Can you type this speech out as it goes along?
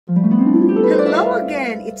Hello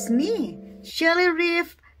again, it's me, Shelly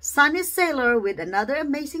Reef, Sunny Sailor, with another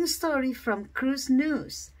amazing story from Cruise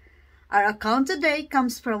News. Our account today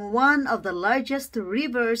comes from one of the largest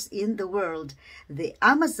rivers in the world, the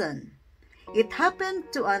Amazon. It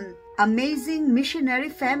happened to an amazing missionary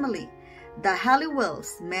family, the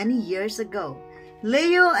Halliwells, many years ago.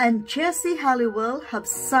 Leo and Jessie Halliwell have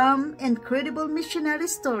some incredible missionary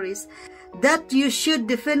stories that you should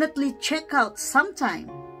definitely check out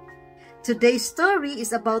sometime. Today's story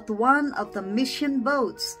is about one of the mission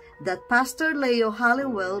boats that Pastor Leo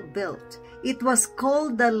Halliwell built. It was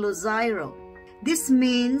called the LUZEIRO. This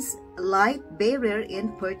means light bearer in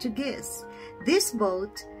Portuguese. This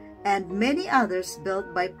boat and many others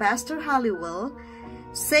built by Pastor Halliwell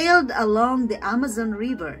sailed along the Amazon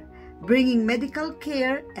River, bringing medical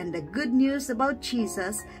care and the good news about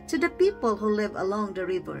Jesus to the people who live along the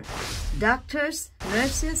river. Doctors,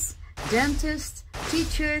 nurses, dentists,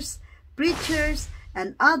 teachers, preachers,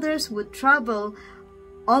 and others would travel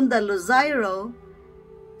on the LUZEIRO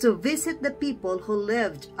to visit the people who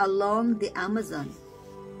lived along the Amazon.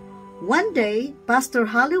 One day, Pastor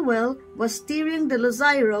Halliwell was steering the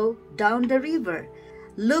LUZEIRO down the river,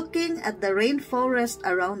 looking at the rainforest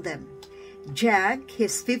around them. Jack,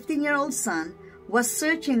 his 15-year-old son, was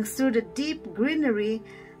searching through the deep greenery,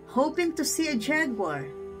 hoping to see a jaguar.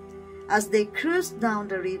 As they cruised down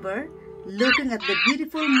the river, looking at the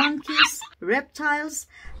beautiful monkeys, reptiles,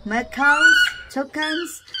 macaws,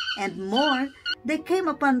 toucans, and more, they came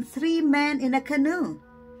upon 3 men in a canoe.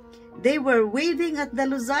 They were waving at the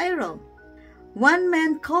LUZEIRO. One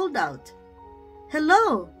man called out,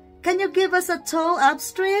 "Hello, can you give us a tow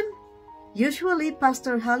upstream?" Usually,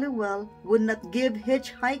 Pastor Halliwell would not give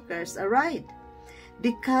hitchhikers a ride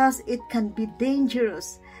because it can be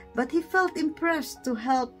dangerous, but he felt impressed to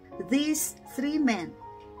help these 3 men.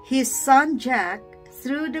 His son Jack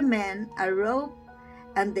threw the men a rope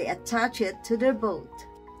and they attached it to their boat.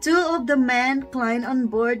 2 of the men climbed on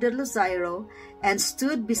board the LUZEIRO and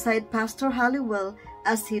stood beside Pastor Halliwell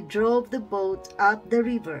as he drove the boat up the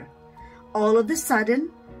river. All of a sudden,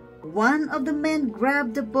 one of the men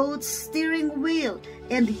grabbed the boat's steering wheel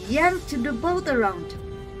and yanked the boat around.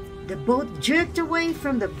 The boat jerked away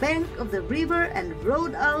from the bank of the river and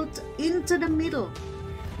rode out into the middle.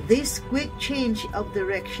 This quick change of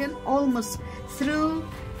direction almost threw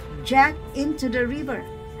Jack into the river.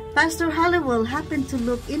 Pastor Halliwell happened to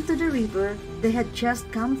look into the river they had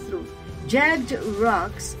just come through. Jagged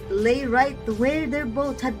rocks lay right where their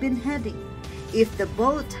boat had been heading. If the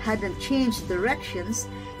boat hadn't changed directions,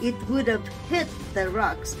 it would have hit the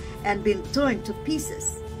rocks and been torn to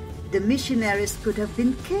pieces. The missionaries could have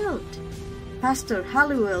been killed. Pastor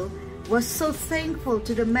Halliwell was so thankful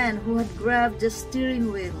to the man who had grabbed the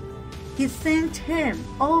steering wheel. He thanked him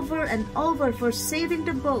over and over for saving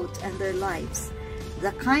the boat and their lives.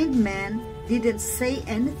 The kind man didn't say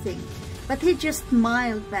anything, but he just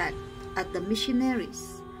smiled back at the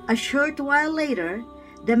missionaries. A short while later,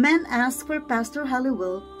 the man asked for Pastor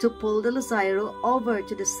Halliwell to pull the LUZEIRO over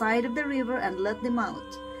to the side of the river and let them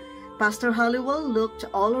out. Pastor Halliwell looked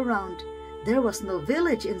all around. There was no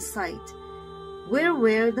village in sight. Where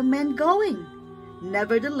were the men going?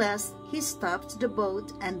 Nevertheless, he stopped the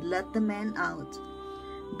boat and let the men out.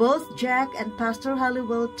 Both Jack and Pastor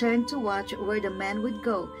Halliwell turned to watch where the men would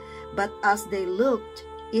go, but as they looked,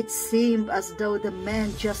 it seemed as though the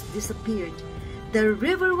men just disappeared. The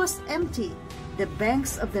river was empty. The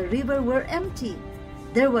banks of the river were empty.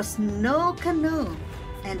 There was no canoe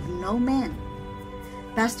and no men.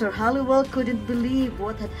 Pastor Halliwell couldn't believe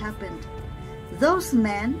what had happened. Those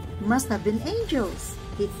men must have been angels,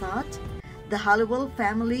 he thought. The Halliwell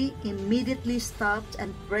family immediately stopped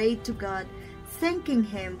and prayed to God, thanking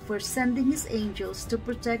Him for sending His angels to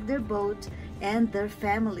protect their boat and their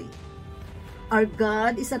family. Our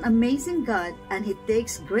God is an amazing God, and He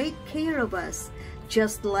takes great care of us,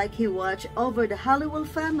 just like He watched over the Halliwell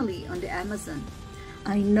family on the Amazon.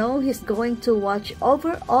 I know He's going to watch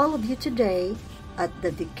over all of you today at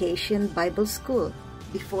the Vacation Bible School.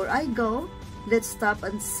 Before I go, let's stop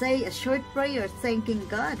and say a short prayer thanking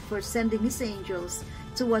God for sending His angels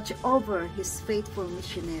to watch over His faithful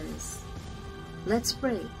missionaries. Let's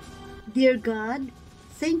pray. Dear God,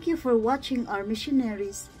 thank you for watching our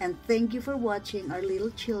missionaries, and thank you for watching our little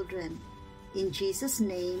children. In Jesus'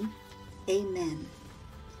 name, amen.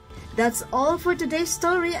 That's all for today's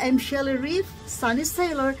story. I'm Shelly Reef, Sunny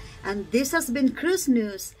Sailor, and this has been Cruise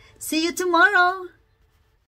News. See you tomorrow!